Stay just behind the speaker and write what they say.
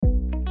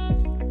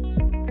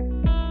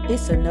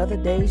It's another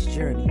day's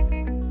journey,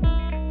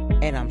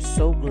 and I'm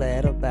so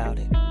glad about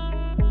it.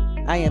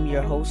 I am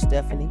your host,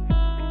 Stephanie,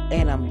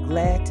 and I'm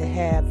glad to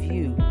have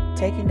you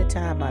taking the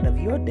time out of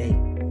your day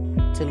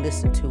to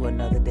listen to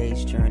another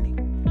day's journey.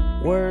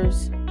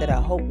 Words that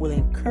I hope will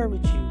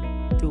encourage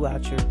you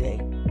throughout your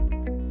day.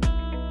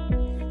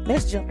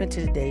 Let's jump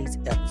into today's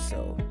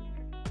episode.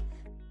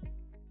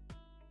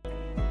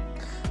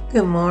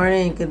 Good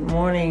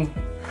morning.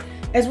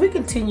 As we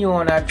continue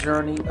on our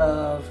journey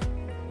of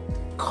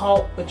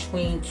caught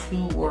between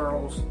two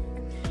worlds,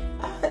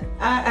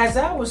 as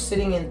I was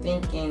sitting and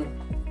thinking,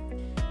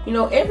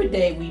 every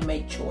day we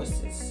make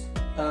choices.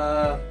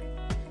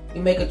 We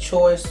make a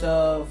choice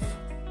of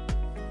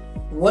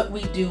what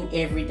we do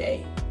every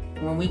day.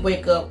 When we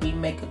wake up, we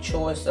make a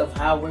choice of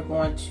how we're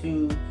going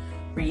to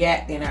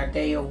react in our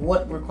day or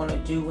what we're going to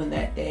do in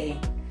that day.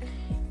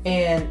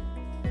 And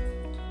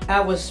I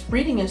was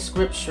reading in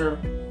scripture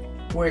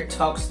where it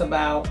talks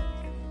about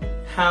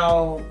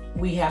how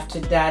we have to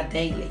die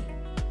daily.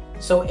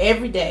 So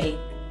every day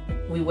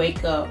we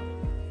wake up,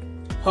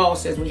 Paul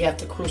says we have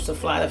to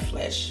crucify the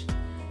flesh.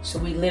 So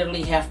we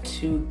literally have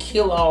to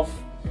kill off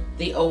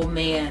the old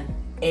man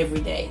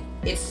every day.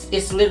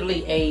 It's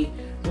literally a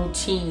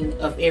routine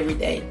of every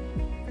day.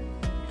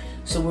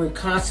 So we're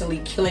constantly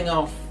killing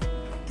off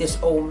this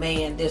old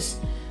man, this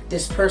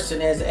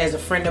person, as a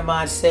friend of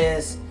mine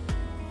says,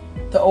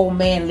 the old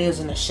man lives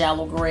in a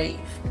shallow grave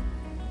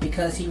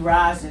because he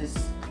rises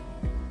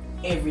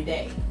every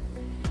day.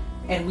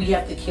 And we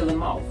have to kill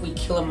him off. We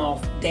kill him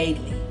off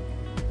daily.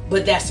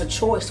 But that's a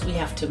choice we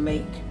have to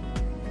make.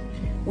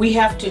 We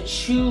have to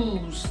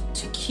choose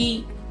to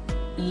keep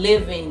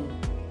living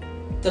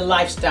the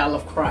lifestyle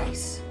of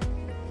Christ.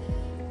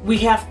 We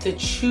have to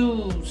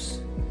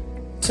choose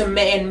to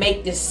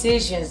make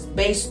decisions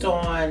based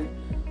on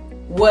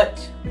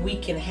what we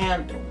can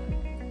handle.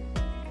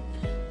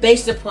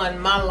 Based upon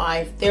my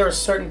life, there are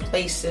certain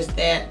places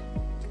that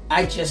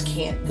I just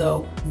can't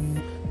go.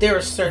 There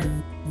are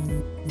certain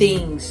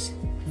things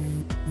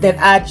that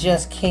I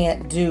just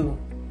can't do.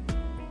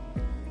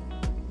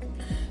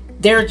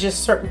 There are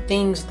just certain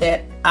things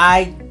that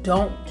I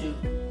don't do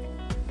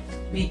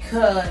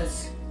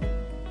because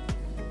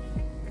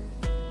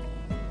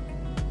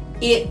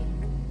it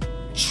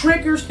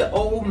triggers the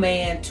old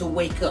man to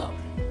wake up.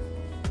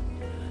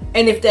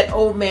 And if that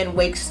old man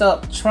wakes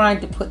up, trying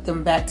to put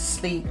them back to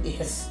sleep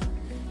is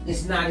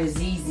not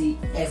as easy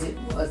as it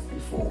was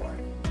before.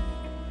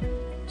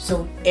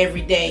 So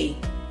every day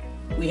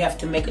we have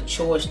to make a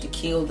choice to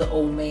kill the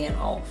old man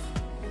off.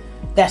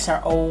 That's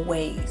our old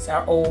ways,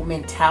 our old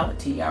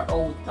mentality, our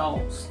old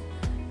thoughts,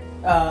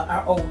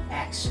 our old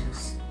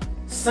actions.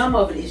 Some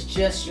of it is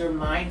just your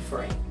mind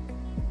frame,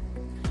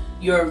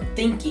 your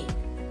thinking.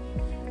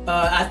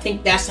 I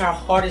think that's our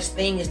hardest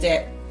thing, is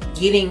that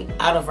getting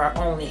out of our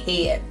own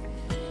head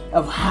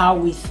of how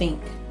we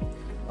think,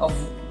 of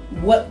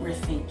what we're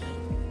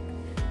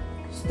thinking.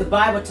 So the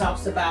Bible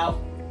talks about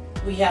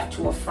we have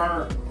to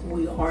affirm who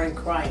we are in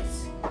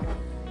Christ.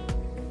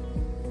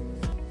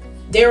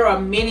 There are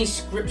many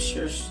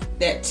scriptures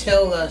that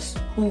tell us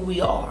who we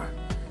are.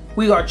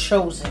 We are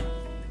chosen.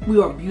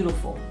 We are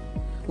beautiful.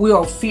 We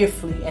are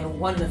fearfully and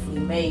wonderfully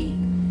made.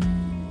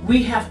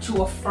 We have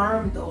to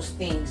affirm those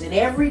things. And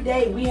every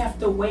day we have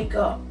to wake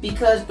up,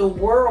 because the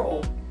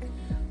world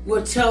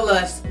will tell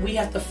us we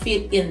have to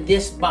fit in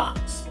this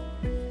box.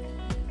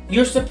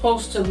 You're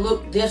supposed to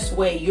look this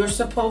way. You're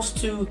supposed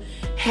to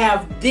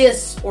have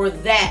this or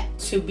that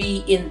to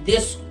be in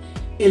this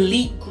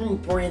elite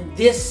group or in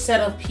this set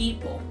of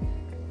people.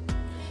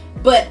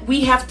 But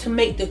we have to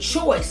make the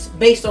choice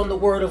based on the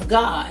word of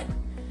God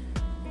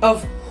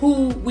of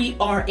who we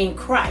are in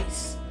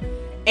Christ.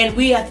 And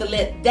we have to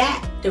let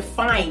that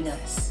define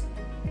us.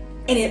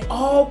 And it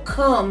all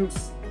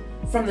comes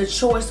from the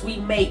choice we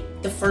make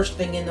the first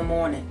thing in the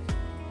morning.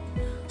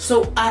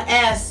 So I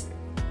ask,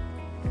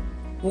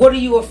 what are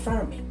you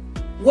affirming?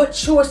 What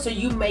choice are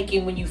you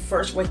making when you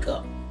first wake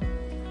up?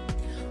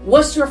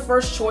 What's your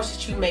first choice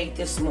that you made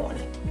this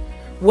morning?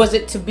 Was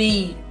it to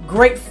be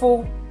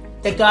grateful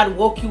that God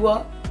woke you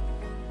up?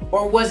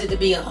 Or was it to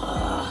be,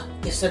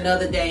 it's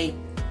another day.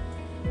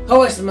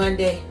 Oh, it's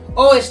Monday.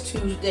 Oh, it's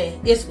Tuesday.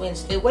 It's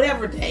Wednesday.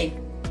 Whatever day.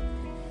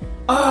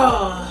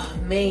 Oh,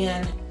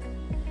 man.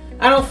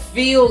 I don't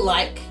feel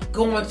like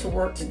going to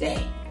work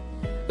today.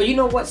 But you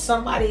know what?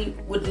 Somebody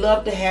would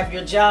love to have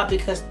your job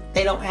because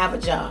they don't have a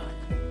job.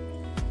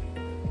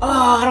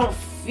 Oh, I don't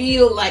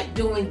feel like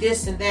doing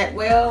this and that.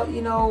 Well,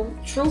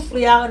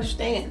 truthfully, I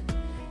understand.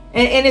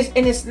 And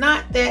it's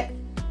not that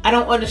I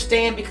don't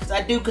understand, because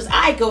I do, because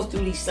I go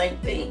through these same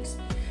things.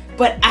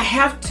 But I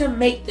have to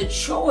make the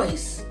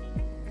choice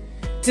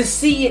to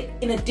see it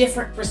in a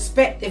different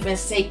perspective and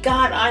say,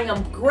 God, I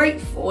am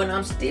grateful and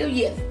I'm still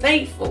yet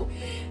thankful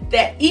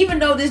that even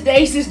though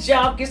this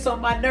job gets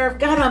on my nerve,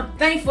 God, I'm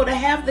thankful to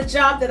have the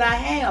job that I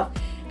have,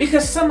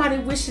 because somebody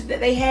wishes that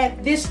they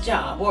had this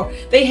job or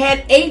they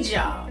had a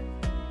job.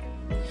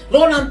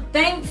 Lord, I'm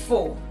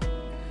thankful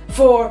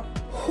for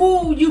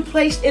who you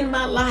placed in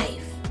my life.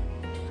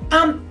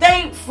 I'm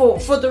thankful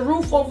for the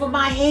roof over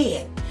my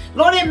head.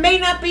 Lord, it may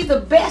not be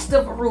the best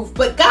of a roof,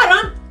 but God,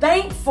 I'm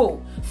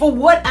thankful for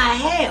what I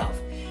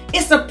have.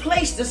 It's a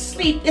place to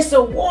sleep. It's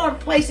a warm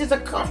place. It's a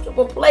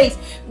comfortable place.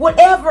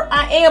 Whatever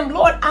I am,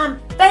 Lord, I'm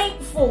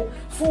thankful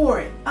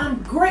for it.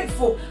 I'm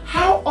grateful.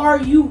 How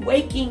are you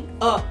waking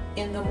up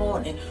in the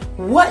morning?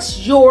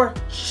 What's your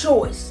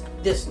choice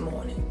this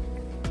morning?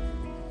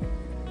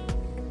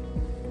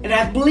 And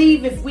I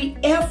believe if we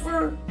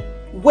ever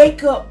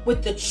wake up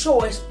with the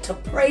choice to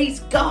praise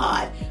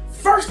God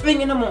first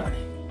thing in the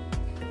morning,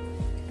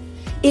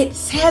 it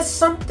has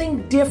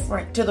something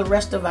different to the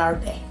rest of our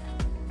day.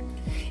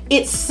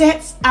 It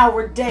sets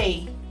our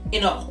day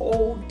in a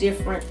whole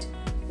different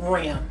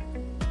realm.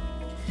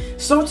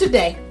 So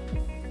today,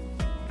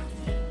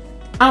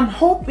 I'm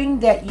hoping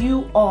that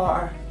you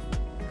are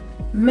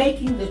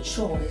making the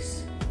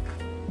choice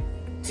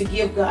to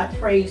give God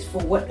praise for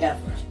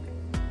whatever.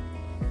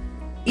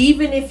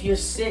 Even if you're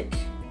sick,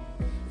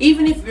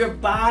 even if your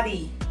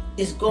body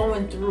is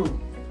going through,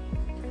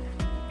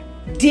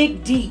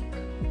 dig deep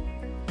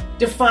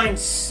to find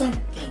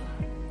something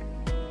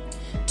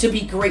to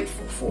be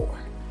grateful for.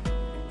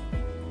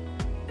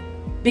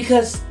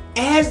 Because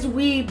as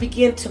we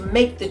begin to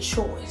make the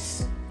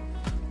choice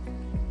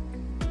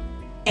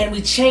and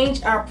we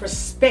change our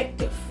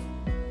perspective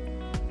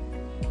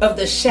of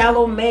the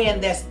shallow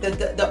man, that's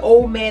the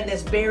old man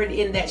that's buried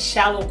in that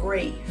shallow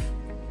grave,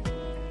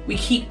 we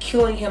keep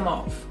killing him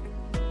off.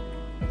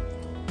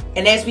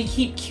 And as we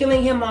keep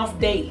killing him off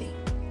daily,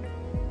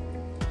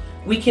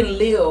 we can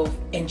live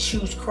and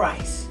choose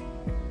Christ.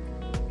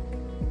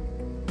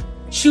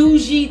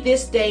 Choose ye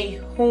this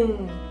day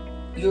whom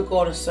you're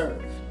going to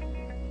serve.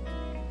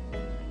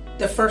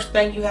 The first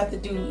thing you have to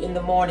do in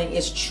the morning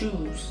is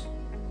choose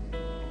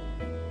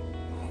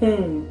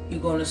whom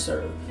you're going to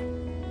serve.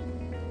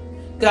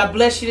 God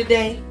bless you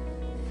today,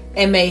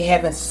 and may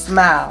heaven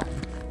smile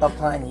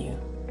upon you.